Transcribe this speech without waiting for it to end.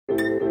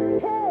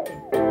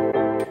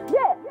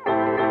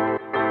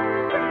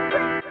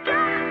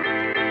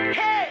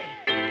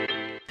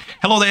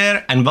Hello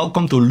there and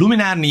welcome to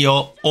Luminar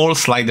NEO All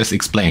Sliders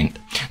Explained,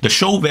 the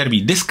show where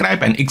we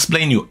describe and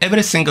explain you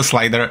every single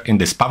slider in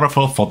this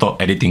powerful photo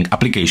editing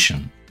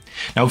application.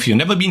 Now, if you've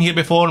never been here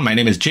before, my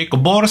name is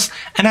Jacob Bors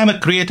and I'm a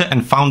creator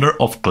and founder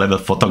of Clever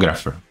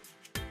Photographer.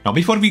 Now,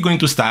 before we're going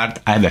to start,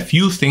 I have a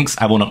few things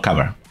I want to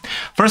cover.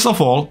 First of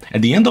all,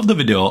 at the end of the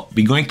video,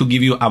 we're going to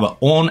give you our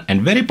own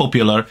and very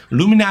popular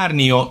Luminar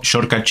NEO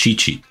shortcut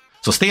cheat sheet.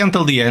 So stay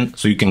until the end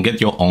so you can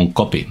get your own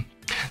copy.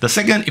 The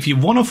second, if you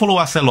want to follow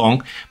us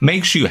along,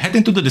 make sure you head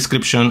into the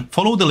description,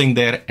 follow the link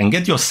there and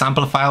get your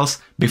sample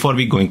files before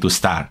we're going to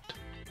start.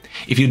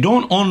 If you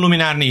don't own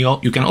Luminar NEO,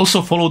 you can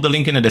also follow the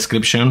link in the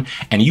description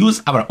and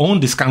use our own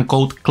discount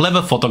code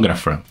Clever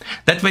Photographer.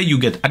 That way you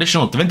get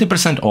additional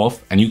 20%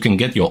 off and you can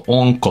get your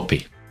own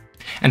copy.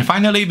 And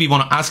finally, we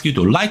want to ask you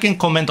to like and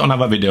comment on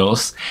our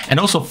videos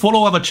and also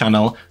follow our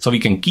channel so we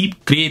can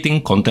keep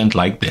creating content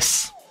like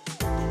this.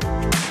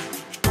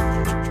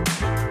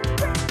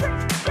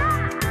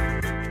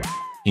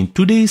 In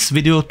today's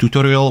video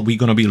tutorial, we're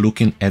going to be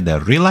looking at the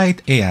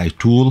Relight AI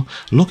tool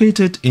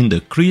located in the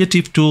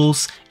Creative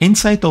Tools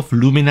inside of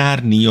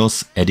Luminar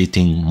NEO's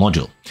editing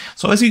module.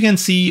 So as you can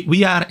see,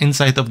 we are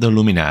inside of the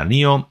Luminar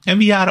NEO and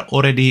we are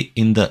already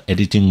in the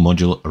editing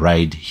module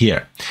right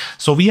here.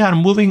 So we are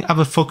moving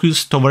our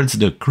focus towards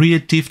the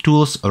Creative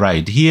Tools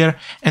right here.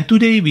 And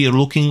today we are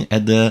looking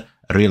at the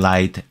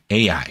Relight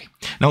AI.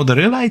 Now the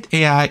Relight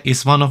AI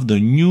is one of the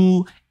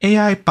new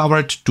AI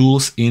powered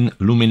tools in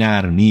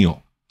Luminar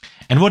NEO.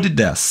 And what it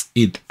does,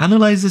 it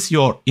analyzes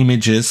your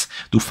images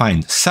to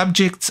find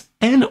subjects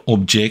and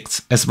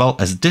objects as well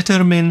as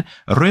determine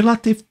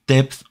relative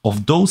depth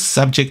of those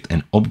subjects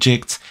and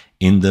objects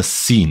in the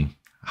scene.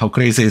 How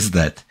crazy is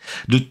that?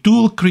 The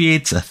tool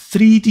creates a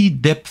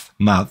 3D depth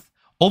map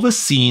of a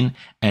scene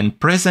and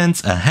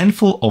presents a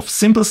handful of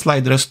simple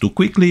sliders to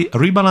quickly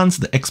rebalance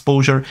the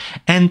exposure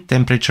and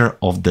temperature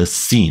of the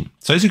scene.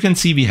 So as you can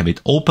see, we have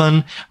it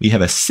open. We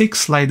have 6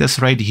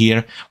 sliders right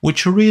here,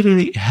 which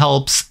really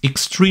helps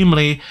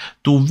extremely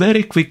to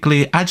very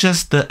quickly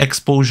adjust the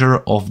exposure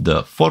of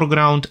the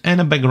foreground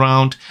and the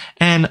background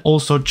and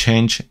also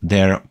change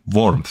their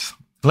warmth.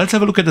 Let's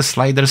have a look at the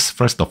sliders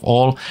first of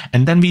all,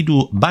 and then we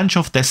do a bunch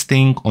of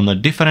testing on the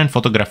different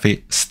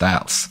photography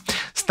styles.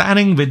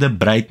 Starting with the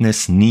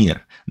brightness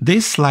near.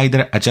 This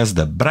slider adjusts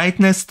the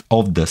brightness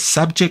of the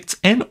subjects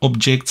and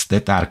objects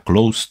that are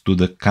close to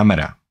the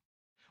camera.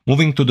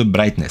 Moving to the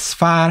brightness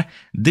far,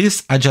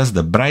 this adjusts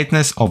the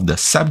brightness of the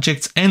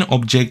subjects and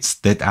objects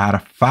that are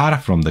far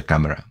from the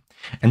camera.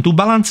 And to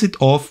balance it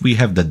off, we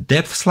have the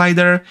depth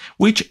slider,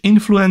 which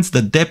influences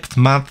the depth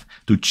map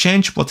to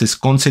change what is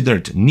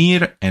considered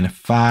near and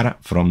far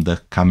from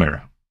the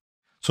camera.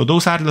 So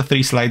those are the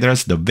 3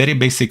 sliders, the very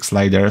basic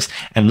sliders,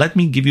 and let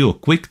me give you a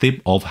quick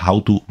tip of how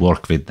to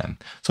work with them.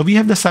 So we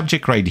have the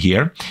subject right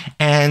here,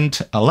 and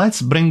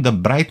let's bring the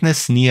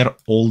brightness near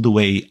all the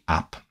way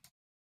up.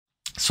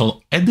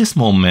 So at this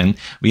moment,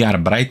 we are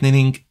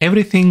brightening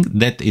everything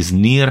that is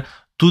near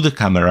to the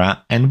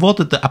camera and what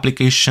the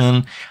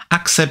application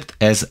accepts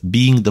as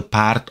being the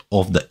part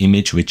of the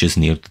image which is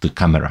near to the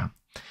camera.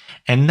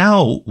 And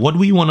now what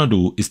we want to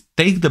do is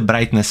take the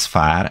brightness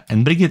far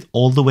and bring it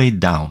all the way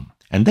down.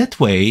 And that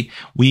way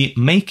we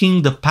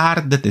making the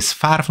part that is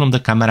far from the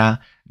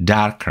camera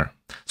darker.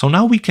 So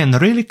now we can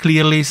really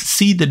clearly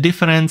see the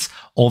difference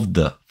of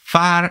the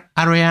far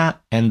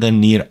area and the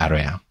near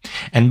area.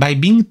 And by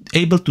being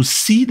able to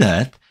see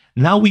that,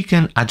 now we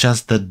can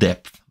adjust the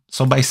depth.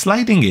 So by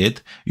sliding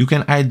it, you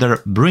can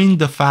either bring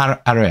the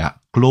far area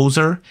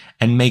closer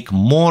and make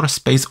more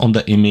space on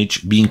the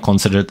image being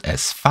considered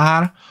as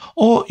far,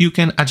 or you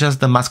can adjust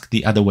the mask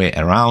the other way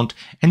around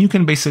and you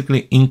can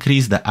basically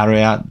increase the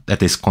area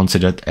that is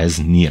considered as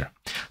near.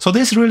 So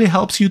this really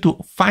helps you to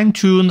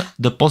fine-tune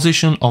the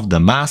position of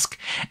the mask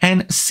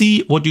and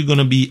see what you're going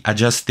to be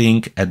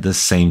adjusting at the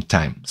same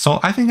time. So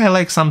I think I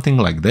like something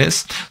like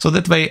this. So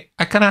that way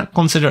I cannot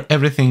consider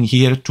everything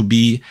here to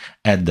be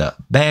at the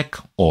back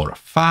or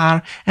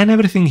far and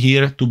everything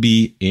here to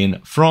be in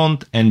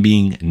front and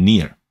being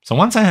near. So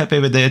once I'm happy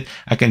with it,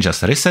 I can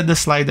just reset the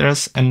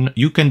sliders, and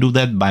you can do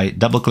that by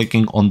double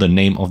clicking on the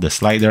name of the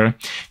slider.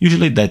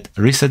 Usually that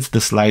resets the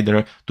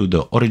slider to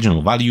the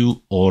original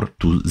value or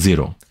to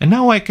 0. And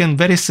now I can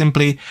very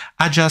simply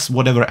adjust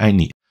whatever I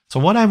need. So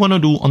what I want to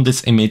do on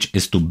this image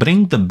is to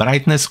bring the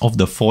brightness of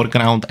the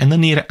foreground and the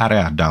near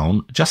area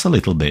down just a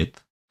little bit.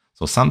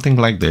 So something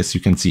like this, you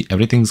can see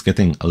everything's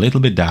getting a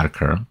little bit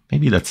darker.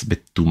 Maybe that's a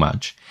bit too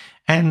much.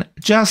 And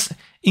just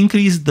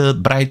increase the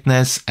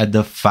brightness at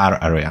the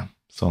far area.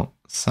 So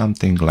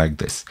something like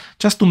this,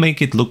 just to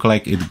make it look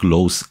like it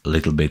glows a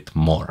little bit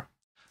more.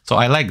 So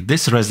I like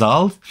this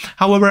result.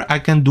 However, I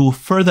can do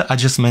further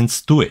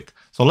adjustments to it.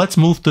 So let's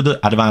move to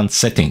the advanced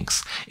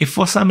settings. If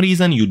for some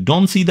reason you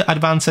don't see the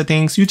advanced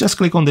settings, you just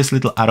click on this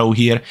little arrow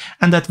here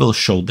and that will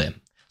show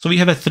them. So we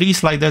have 3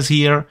 sliders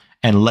here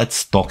and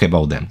let's talk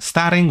about them,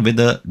 starting with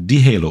the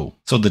dehalo.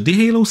 So the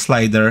dehalo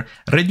slider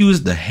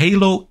reduces the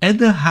halo at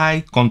the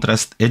high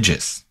contrast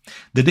edges.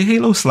 The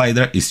dehalo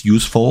slider is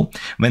useful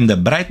when the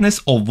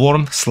brightness or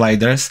warmth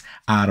sliders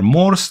are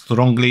more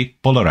strongly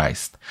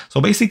polarized.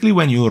 So basically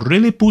when you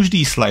really push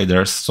these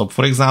sliders, so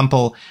for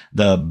example,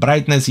 the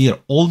brightness here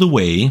all the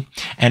way,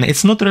 and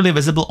it's not really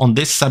visible on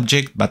this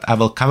subject, but I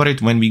will cover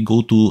it when we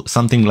go to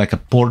something like a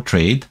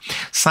portrait,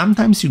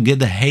 sometimes you get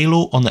the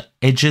halo on the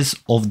edges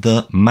of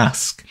the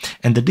mask,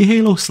 and the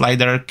dehalo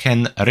slider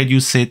can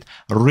reduce it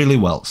really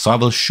well. So I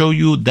will show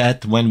you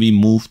that when we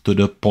move to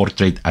the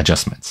portrait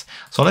adjustments.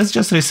 So let's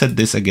just reset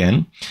this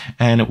again,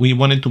 and we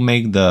wanted to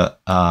make the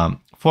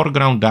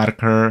foreground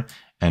darker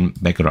and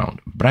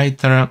background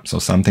brighter, so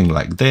something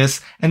like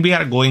this. And we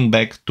are going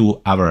back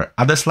to our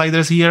other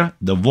sliders here,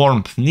 the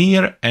warmth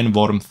near and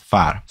warmth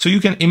far. So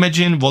you can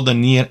imagine what the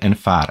near and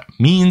far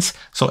means.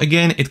 So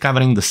again, it's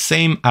covering the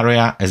same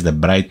area as the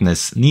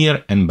brightness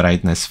near and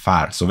brightness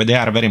far. So they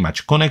are very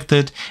much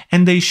connected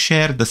and they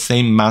share the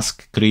same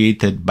mask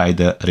created by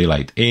the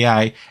Relight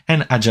AI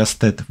and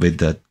adjusted with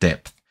the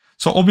depth.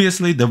 So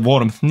obviously the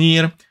warmth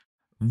near,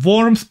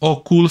 warmth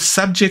or cool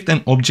subject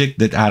and object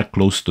that are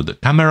close to the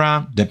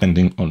camera,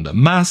 depending on the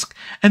mask,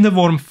 and the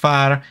warmth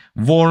far,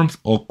 warmth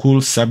or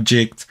cool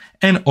subjects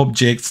and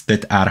objects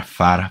that are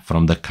far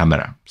from the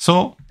camera.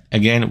 So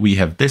again, we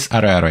have this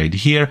area right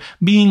here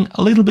being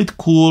a little bit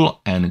cool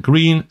and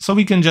green, so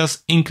we can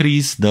just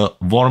increase the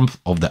warmth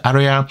of the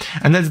area,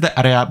 and that's the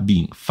area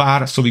being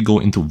far, so we go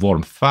into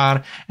warmth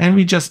far, and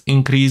we just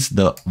increase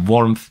the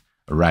warmth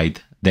right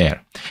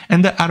there.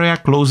 And the area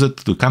closer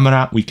to the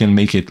camera, we can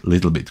make it a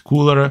little bit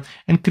cooler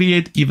and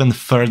create even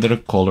further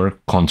color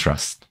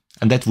contrast.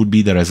 And that would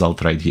be the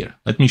result right here.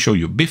 Let me show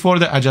you before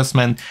the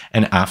adjustment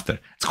and after.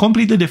 It's a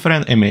completely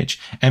different image.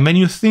 And when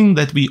you think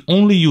that we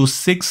only use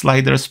 6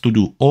 sliders to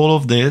do all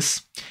of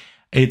this,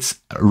 it's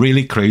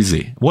really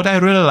crazy. What I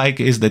really like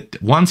is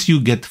that once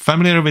you get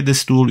familiar with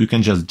this tool, you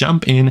can just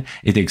jump in,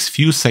 it takes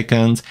few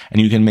seconds,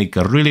 and you can make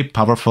a really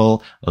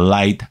powerful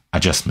light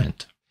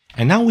adjustment.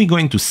 And now we're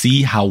going to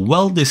see how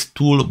well this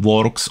tool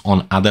works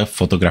on other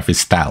photography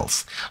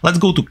styles. Let's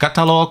go to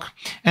catalog,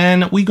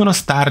 and we're gonna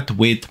start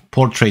with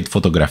portrait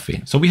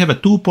photography. So we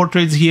have 2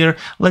 portraits here.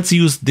 Let's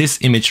use this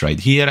image right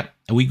here.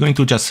 We're going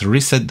to just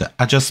reset the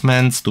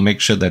adjustments to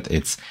make sure that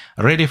it's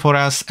ready for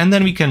us. And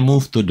then we can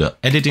move to the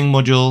editing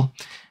module,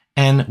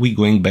 and we're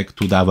going back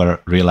to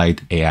our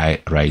Relight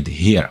AI right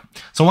here.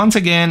 So once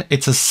again,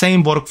 it's the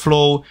same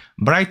workflow,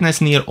 brightness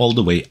near all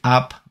the way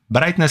up,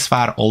 brightness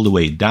far all the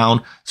way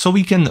down, so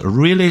we can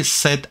really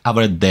set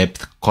our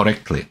depth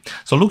correctly.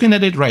 So looking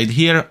at it right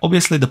here,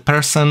 obviously the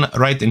person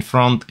right in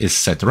front is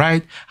set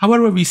right.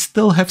 However, we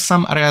still have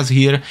some areas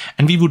here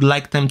and we would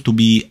like them to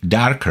be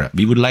darker.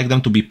 We would like them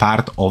to be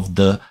part of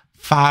the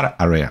far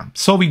area.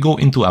 So we go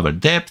into our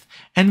depth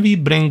and we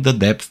bring the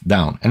depth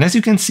down. And as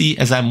you can see,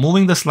 as I'm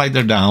moving the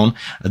slider down,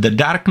 the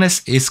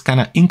darkness is kind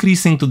of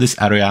increasing to this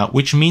area,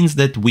 which means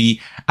that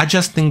we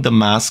adjusting the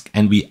mask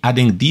and we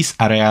adding these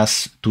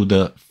areas to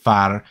the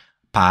far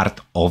part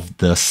of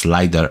the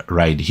slider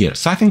right here.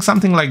 So I think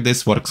something like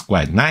this works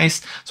quite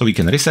nice. So we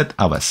can reset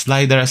our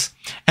sliders.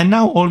 And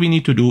now all we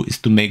need to do is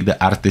to make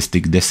the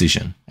artistic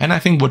decision. And I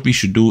think what we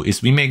should do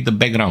is we make the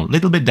background a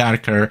little bit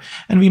darker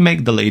and we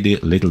make the lady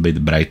a little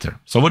bit brighter.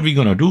 So what we're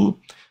gonna do,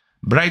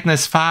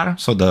 brightness far,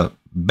 so the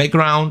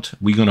background,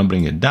 we're gonna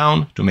bring it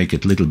down to make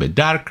it a little bit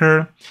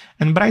darker,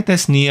 and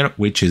brightness near,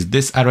 which is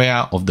this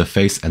area of the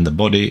face and the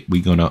body,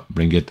 we're gonna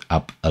bring it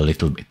up a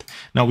little bit.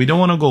 Now we don't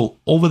want to go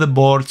over the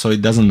board so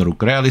it doesn't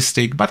look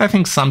realistic, but I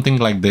think something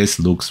like this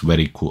looks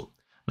very cool.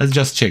 Let's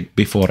just check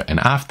before and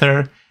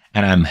after,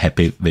 and I'm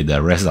happy with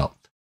the result.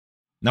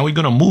 Now we're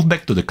gonna move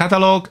back to the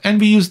catalog and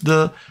we use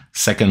the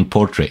second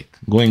portrait,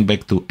 going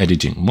back to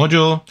editing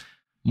module,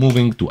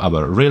 moving to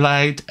our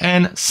Relight,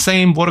 and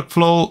same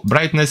workflow,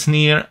 brightness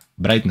near,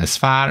 brightness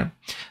far.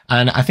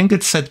 And I think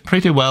it's set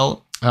pretty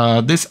well.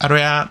 This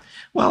area,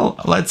 well,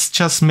 let's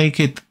just make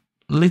it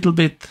a little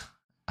bit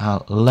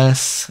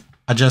less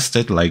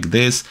adjusted like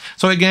this.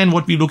 So again,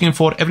 what we're looking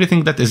for,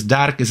 everything that is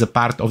dark is a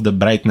part of the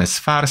brightness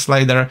far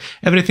slider.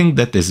 Everything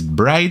that is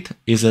bright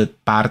is a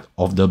part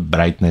of the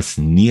brightness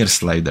near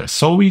slider.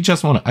 So we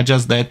just want to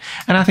adjust that.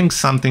 And I think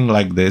something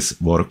like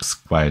this works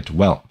quite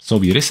well. So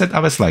we reset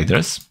our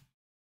sliders.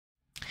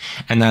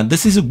 And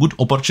this is a good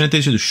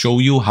opportunity to show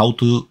you how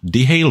to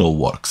dehalo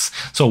works.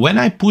 So when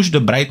I push the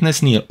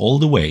brightness near all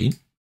the way,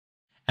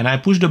 and I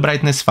push the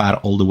brightness far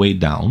all the way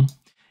down,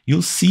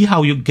 you'll see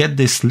how you get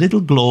this little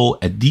glow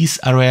at these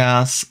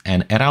areas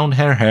and around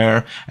her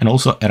hair and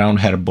also around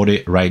her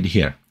body right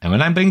here. And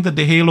when I bring the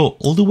dehalo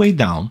all the way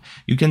down,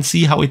 you can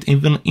see how it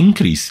even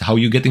increases, how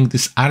you're getting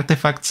these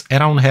artifacts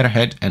around her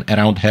head and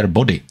around her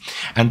body.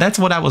 And that's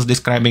what I was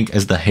describing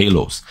as the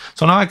halos.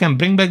 So now I can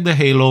bring back the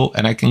halo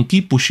and I can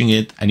keep pushing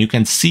it, and you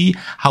can see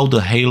how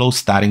the halo is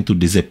starting to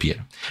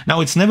disappear.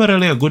 Now, it's never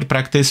really a good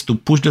practice to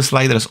push the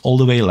sliders all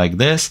the way like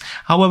this.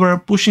 However,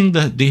 pushing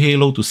the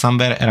dehalo to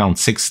somewhere around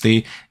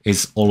 60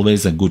 is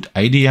always a good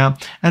idea,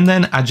 and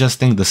then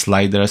adjusting the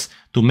sliders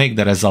to make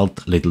the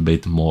result a little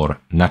bit more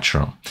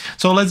natural.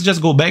 So let's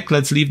just go back.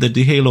 Let's leave the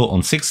dehalo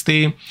on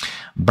 60.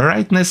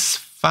 Brightness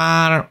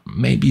far,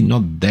 maybe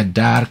not that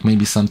dark,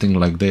 maybe something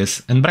like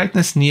this. And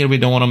brightness near, we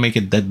don't want to make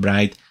it that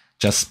bright,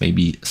 just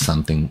maybe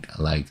something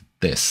like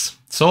this.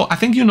 So I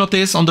think you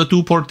notice on the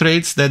two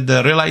portraits that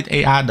the Relight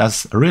AI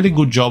does a really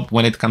good job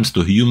when it comes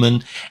to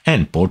human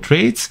and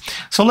portraits.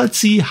 So let's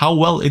see how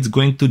well it's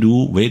going to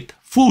do with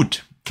food.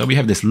 So we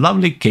have this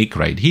lovely cake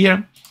right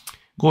here.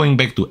 Going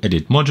back to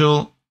edit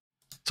module.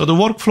 So the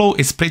workflow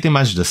is pretty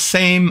much the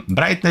same.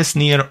 Brightness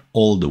near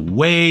all the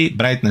way,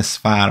 brightness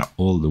far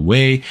all the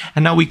way.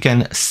 And now we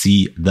can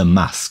see the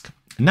mask.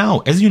 Now,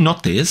 as you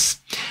notice,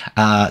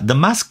 the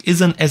mask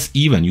isn't as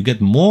even. You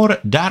get more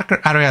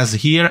darker areas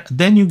here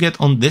than you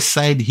get on this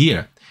side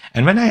here.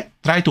 And when I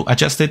try to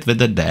adjust it with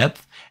the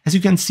depth, as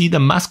you can see, the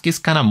mask is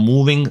kind of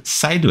moving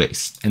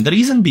sideways. And the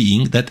reason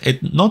being that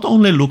it's not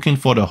only looking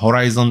for the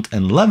horizon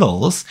and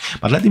levels,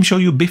 but let me show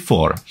you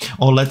before,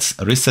 or let's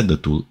reset the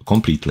tool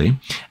completely.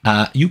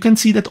 You can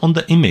see that on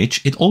the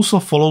image, it also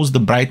follows the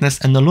brightness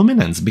and the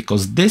luminance,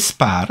 because this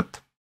part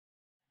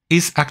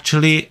is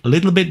actually a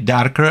little bit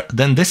darker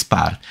than this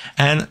part.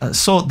 And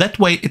so that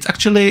way it's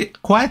actually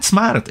quite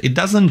smart. It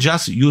doesn't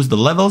just use the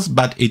levels,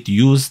 but it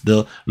uses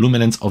the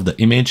luminance of the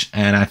image.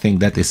 And I think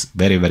that is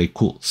very, very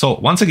cool. So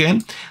once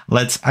again,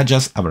 let's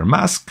adjust our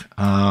mask.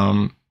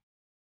 I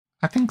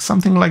think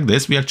something like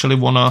this. We actually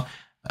want to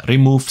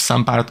remove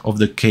some part of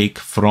the cake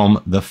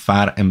from the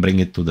far and bring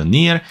it to the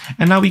near.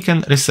 And now we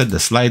can reset the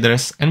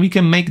sliders and we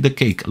can make the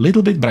cake a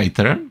little bit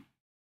brighter.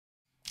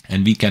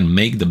 And we can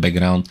make the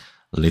background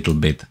little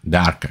bit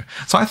darker.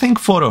 So I think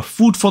for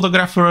food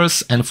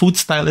photographers and food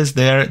stylists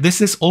there, this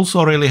is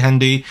also really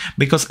handy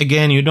because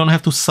again, you don't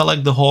have to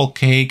select the whole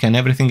cake and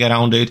everything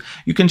around it.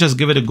 You can just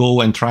give it a go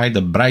and try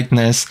the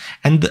brightness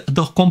and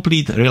the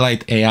complete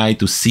Relight AI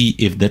to see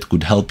if that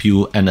could help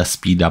you and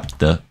speed up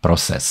the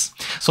process.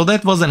 So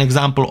that was an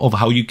example of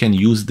how you can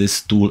use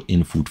this tool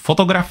in food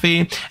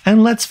photography.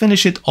 And let's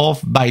finish it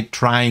off by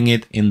trying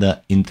it in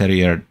the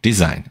interior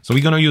design. So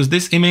we're going to use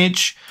this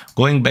image,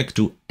 going back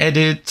to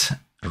edit,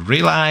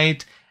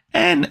 Relight,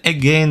 and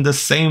again the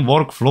same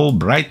workflow,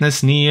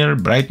 brightness near,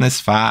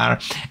 brightness far,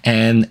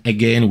 and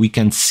again we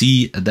can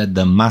see that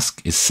the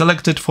mask is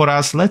selected for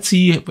us. Let's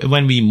see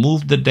when we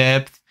move the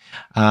depth.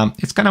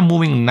 It's kind of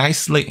moving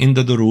nicely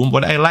into the room.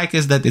 What I like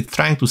is that it's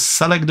trying to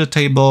select the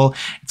table.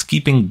 It's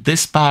keeping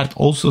this part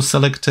also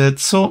selected.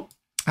 So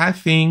I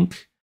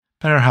think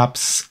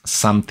perhaps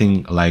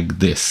something like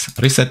this.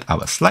 Reset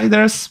our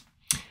sliders.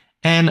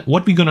 And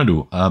what we're gonna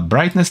do,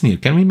 brightness near,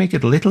 can we make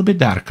it a little bit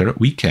darker?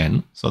 We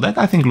can. So that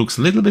I think looks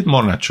a little bit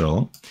more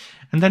natural.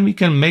 And then we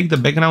can make the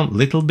background a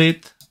little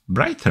bit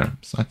brighter.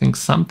 So I think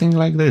something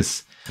like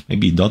this.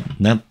 Maybe not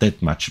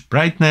that much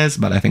brightness,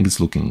 but I think it's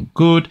looking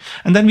good.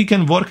 And then we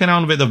can work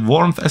around with the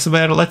warmth as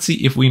well. Let's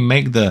see if we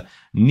make the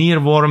near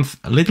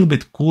warmth a little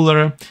bit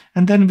cooler.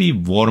 And then we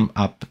warm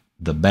up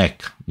the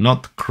back.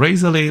 Not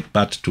crazily,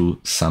 but to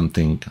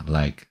something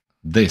like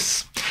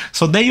this.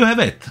 So there you have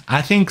it.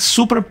 I think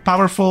super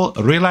powerful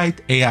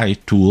Relight AI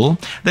tool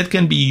that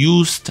can be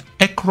used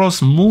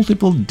across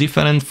multiple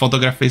different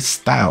photography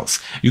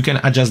styles. You can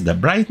adjust the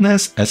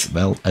brightness as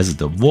well as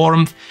the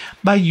warmth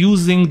by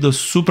using the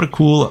super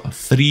cool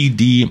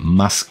 3D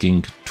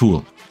masking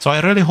tool. So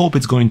I really hope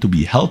it's going to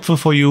be helpful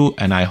for you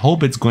and I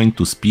hope it's going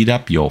to speed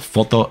up your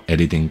photo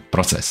editing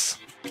process.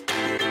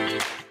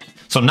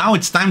 So now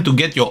it's time to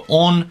get your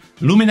own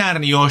Luminar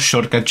NEO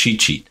shortcut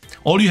cheat sheet.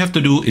 All you have to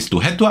do is to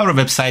head to our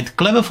website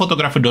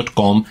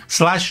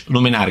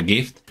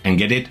cleverphotographer.com/luminargift and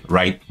get it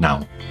right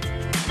now.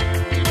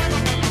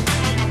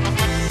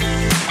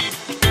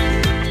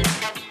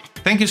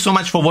 Thank you so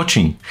much for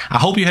watching. I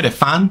hope you had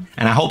fun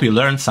and I hope you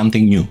learned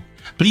something new.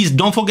 Please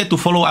don't forget to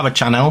follow our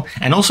channel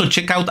and also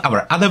check out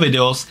our other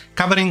videos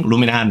covering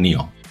Luminar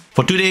NEO.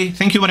 For today,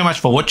 thank you very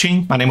much for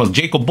watching. My name is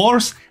Jacob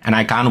Bors and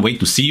I can't wait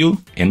to see you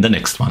in the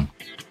next one.